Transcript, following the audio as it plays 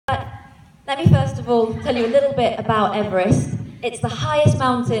Let me first of all tell you a little bit about Everest. It's the highest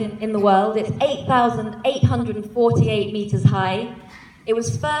mountain in the world. It's 8,848 meters high. It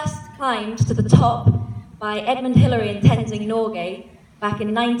was first climbed to the top by Edmund Hillary and Tenzing Norgay back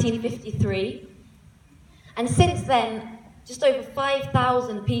in 1953. And since then, just over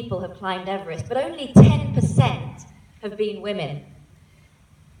 5,000 people have climbed Everest, but only 10% have been women.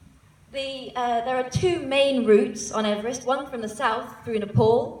 There are two main routes on Everest, one from the south through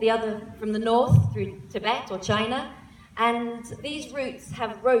Nepal, the other from the north through Tibet or China. And these routes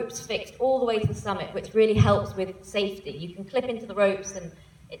have ropes fixed all the way to the summit, which really helps with safety. You can clip into the ropes and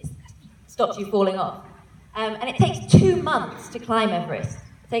it stops you falling off. And it takes 2 months to climb Everest.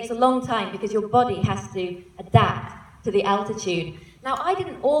 It takes a long time because your body has to adapt to the altitude. Now, I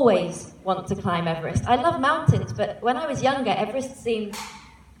didn't always want to climb Everest. I love mountains, but when I was younger, Everest seemed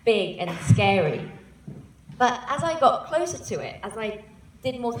big and scary. But as I got closer to it, as I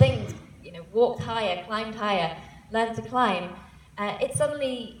did more things, walked higher, climbed higher, learned to climb, it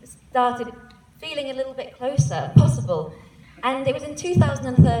suddenly started feeling a little bit closer, possible. And it was in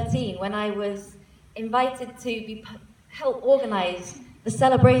 2013 when I was invited to help organize the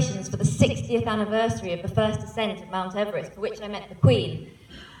celebrations for the 60th anniversary of the first ascent of Mount Everest, for which I met the Queen.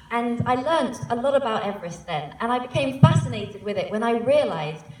 And I learnt a lot about Everest then, and I became fascinated with it when I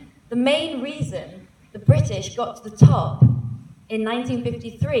realized the main reason the British got to the top in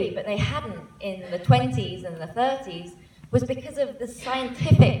 1953, but they hadn't in the 20s and the 30s, was because of the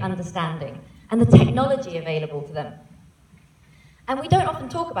scientific understanding and the technology available to them. And we don't often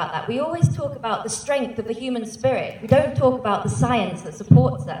talk about that. We always talk about the strength of the human spirit. We don't talk about the science that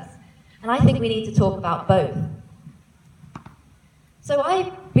supports us. And I think we need to talk about both. So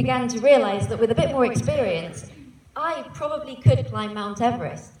I began to realize that with a bit more experience, I probably could climb Mount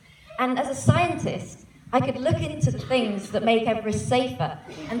Everest. And as a scientist, I could look into the things that make Everest safer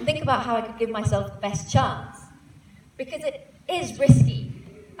and think about how I could give myself the best chance. Because it is risky.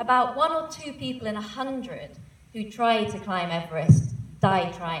 About 1 or 2 people in 100 who try to climb Everest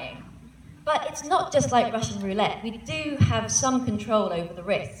die trying. But it's not just like Russian roulette. We do have some control over the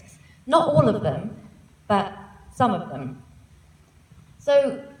risks. Not all of them, but some of them.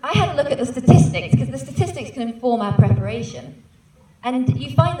 So I had a look at the statistics, because the statistics can inform our preparation. And you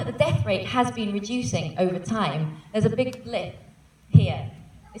find that the death rate has been reducing over time. There's a big blip here.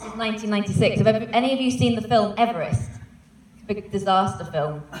 This is 1996. Have any of you seen the film Everest? It's a big disaster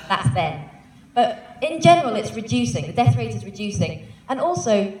film. That's then. But in general, it's reducing. The death rate is reducing. And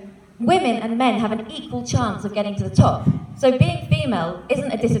also, women and men have an equal chance of getting to the top. So being female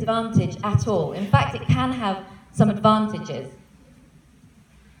isn't a disadvantage at all. In fact, it can have some advantages.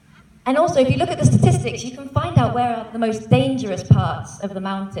 And also, if you look at the statistics, you can find out where are the most dangerous parts of the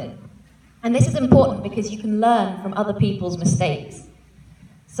mountain. And this is important because you can learn from other people's mistakes.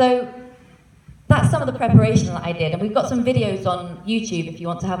 So that's some of the preparation that I did. And we've got some videos on YouTube if you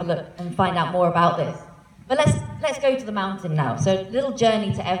want to have a look and find out more about this. But let's go to the mountain now. So a little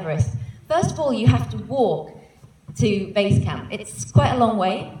journey to Everest. First of all, you have to walk to base camp. It's quite a long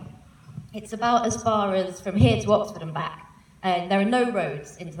way. It's about as far as from here to Oxford and back. And there are no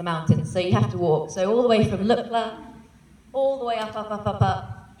roads into the mountains, so you have to walk. So all the way from Lukla, all the way up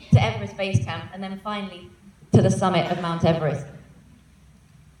to Everest Base Camp, and then finally to the summit of Mount Everest.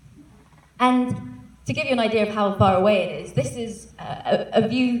 And to give you an idea of how far away it is, this is a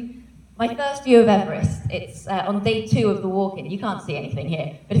view, my first view of Everest. It's on day 2 of the walk-in. You can't see anything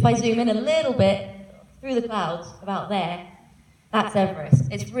here. But if I zoom in a little bit through the clouds, about there, that's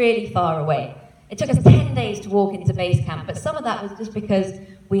Everest. It's really far away. It took us 10 days to walk into base camp, but some of that was just because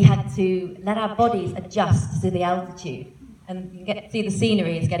we had to let our bodies adjust to the altitude. And you can see the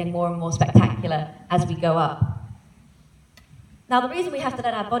scenery is getting more and more spectacular as we go up. Now, the reason we have to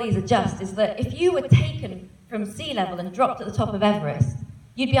let our bodies adjust is that if you were taken from sea level and dropped at the top of Everest,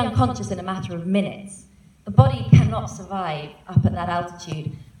 you'd be unconscious in a matter of minutes. The body cannot survive up at that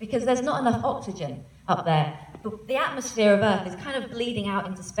altitude because there's not enough oxygen up there. The atmosphere of Earth is kind of bleeding out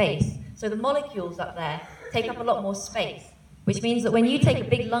into space, so the molecules up there take up a lot more space, which means that when you take a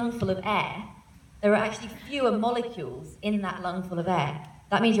big lungful of air, there are actually fewer molecules in that lungful of air.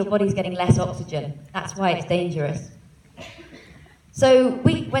 That means your body's getting less oxygen. That's why it's dangerous. So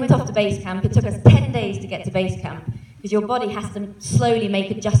we went off to base camp. It took us 10 days to get to base camp because your body has to slowly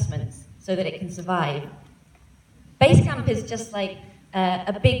make adjustments so that it can survive. Base camp is just like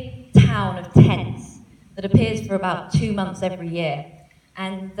a big town of tents that appears for about 2 months every year.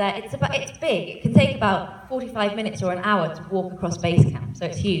 And it's big. It can take about 45 minutes or an hour to walk across base camp, so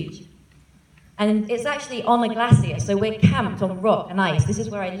it's huge. And it's actually on a glacier, so we're camped on rock and ice. This is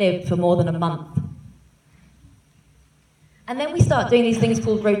where I lived for more than a month. And then we start doing these things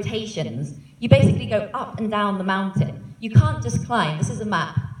called rotations. You basically go up and down the mountain. You can't just climb. This is a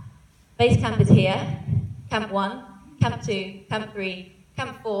map. Base camp is here. Camp 1, Camp 2, Camp 3,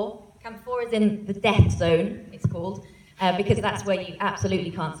 Camp 4. Camp 4 is in the death zone, it's called, because that's where you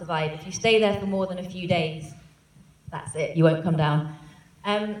absolutely can't survive. If you stay there for more than a few days, that's it, you won't come down.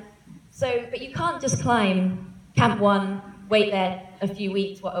 But you can't just climb Camp 1, wait there a few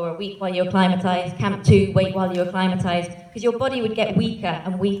weeks or a week while you're acclimatized, Camp 2, wait while you're acclimatized, because your body would get weaker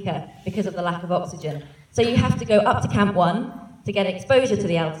and weaker because of the lack of oxygen. So you have to go up to Camp 1 to get exposure to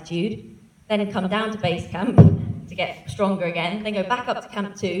the altitude, then come down to base camp to get stronger again, then go back up to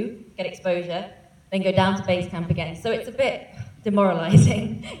Camp 2, get exposure, then go down to base camp again. So it's a bit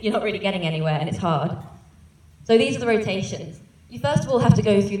demoralizing. You're not really getting anywhere and it's hard. So these are the rotations. You first of all have to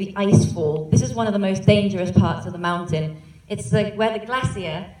go through the ice fall. This is one of the most dangerous parts of the mountain. It's where the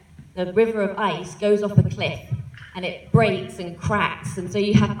glacier, the river of ice, goes off a cliff and it breaks and cracks. And so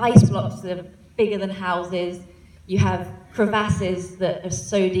you have ice blocks that are bigger than houses. You have crevasses that are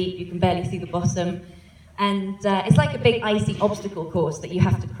so deep you can barely see the bottom. And it's like a big icy obstacle course that you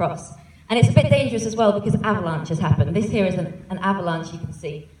have to cross. And it's a bit dangerous as well because avalanches happen. This here is an avalanche you can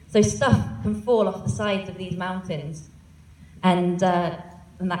see. So stuff can fall off the sides of these mountains and that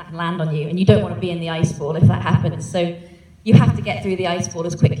can land on you. And you don't want to be in the ice fall if that happens. So you have to get through the ice fall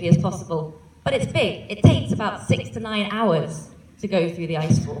as quickly as possible. But it's big. It takes about 6 to 9 hours to go through the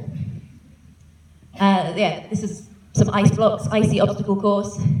ice fall. This is some ice blocks, icy obstacle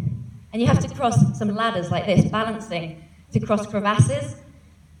course. And you have to cross some ladders like this, balancing to cross crevasses.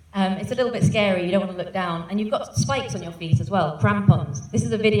 It's a little bit scary, you don't want to look down. And you've got spikes on your feet as well, crampons. This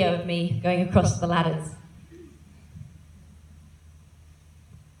is a video of me going across the ladders.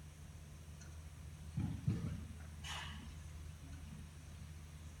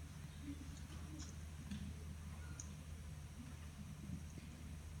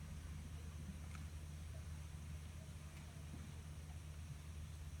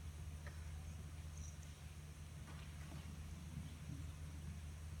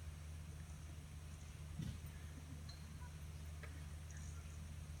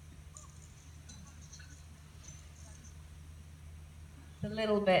 A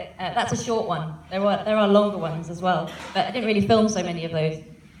little bit, that's a short one. There are longer ones as well, but I didn't really film so many of those.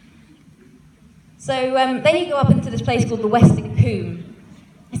 So then you go up into this place called the Western Combe.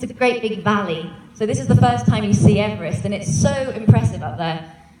 It's a great big valley. So this is the first time you see Everest, and it's so impressive up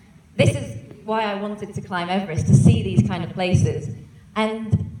there. This is why I wanted to climb Everest, to see these kind of places.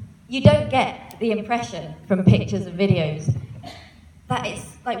 And you don't get the impression from pictures and videos that it's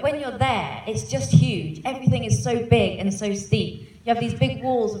like when you're there, it's just huge. Everything is so big and so steep. You have these big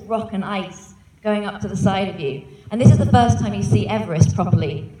walls of rock and ice going up to the side of you. And this is the first time you see Everest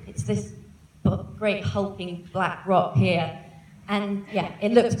properly. It's this great hulking black rock here. And yeah,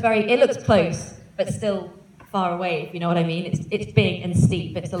 it looks close, but still far away, if you know what I mean. It's big and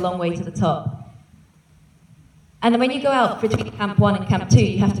steep. It's a long way to the top. And then when you go out between Camp 1 and Camp 2,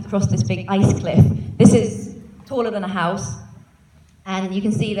 you have to cross this big ice cliff. This is taller than a house. And you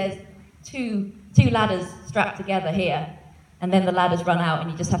can see there's two ladders strapped together here. And then the ladders run out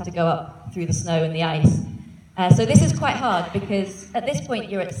and you just have to go up through the snow and the ice. So this is quite hard because at this point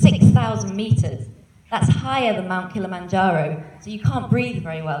you're at 6,000 meters. That's higher than Mount Kilimanjaro, so you can't breathe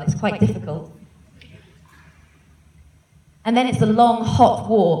very well. It's quite difficult. And then it's a long, hot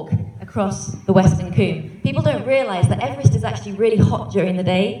walk across the Western Combe. People don't realize that Everest is actually really hot during the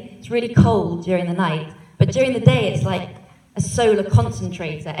day. It's really cold during the night. But during the day, it's like a solar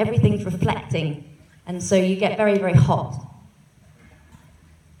concentrator. Everything's reflecting. And so you get very, very hot.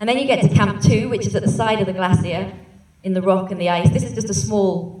 And then you get to Camp 2, which is at the side of the glacier, in the rock and the ice. This is just a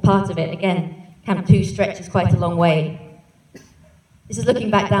small part of it. Again, Camp 2 stretches quite a long way. This is looking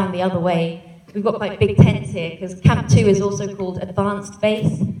back down the other way. We've got quite big tents here, because Camp 2 is also called Advanced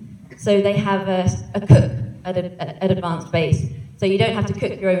Base. So they have a cook at Advanced Base. So you don't have to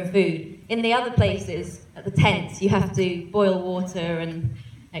cook your own food. In the other places, at the tents, you have to boil water and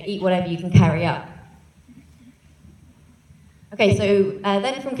eat whatever you can carry up. Okay, so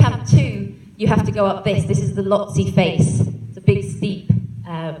then from Camp 2, you have to go up this. This is the Lhotse face. It's a big,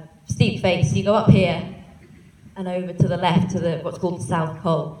 steep face. You go up here and over to the left to what's called the South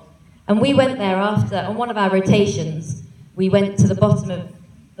Pole. And we went there on one of our rotations, we went to the bottom of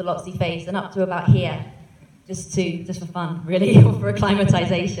the Lhotse face and up to about here, just for fun, really, or for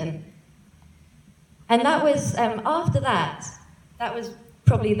acclimatization. And that was, after that was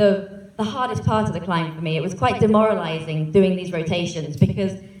probably the hardest part of the climb for me. It was quite demoralizing doing these rotations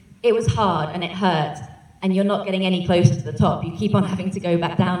because it was hard and it hurt and you're not getting any closer to the top. You keep on having to go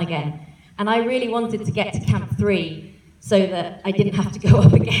back down again. And I really wanted to get to Camp 3 so that I didn't have to go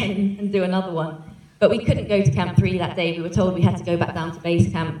up again and do another one. But we couldn't go to Camp 3 that day. We were told we had to go back down to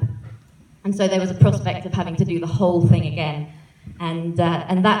base camp. And so there was a prospect of having to do the whole thing again. And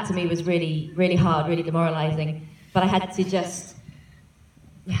that to me was really, really hard, really demoralizing. But I had to just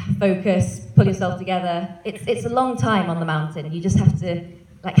focus, pull yourself together. It's a long time on the mountain. You just have to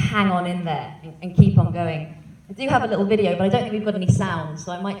like hang on in there and keep on going. I do have a little video, but I don't think we've got any sound,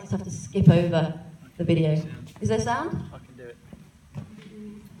 so I might just have to skip over the video. Is there sound? I can do it.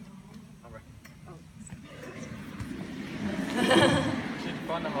 I reckon. Should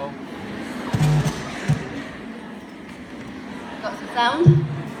find the hole. Got some sound?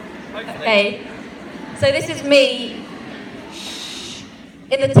 Okay. So this is me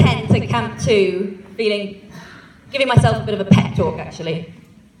in the tent at Camp 2, giving myself a bit of a pep talk, actually.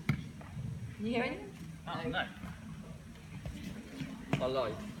 Can you hear anything? Oh, no. I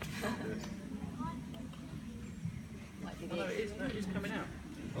lied. Oh, no, it is coming out.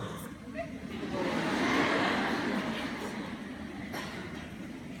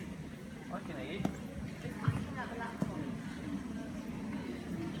 I can hear you.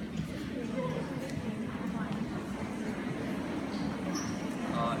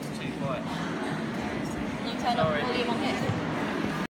 Oh, it's too quiet. Can you turn up the volume on here?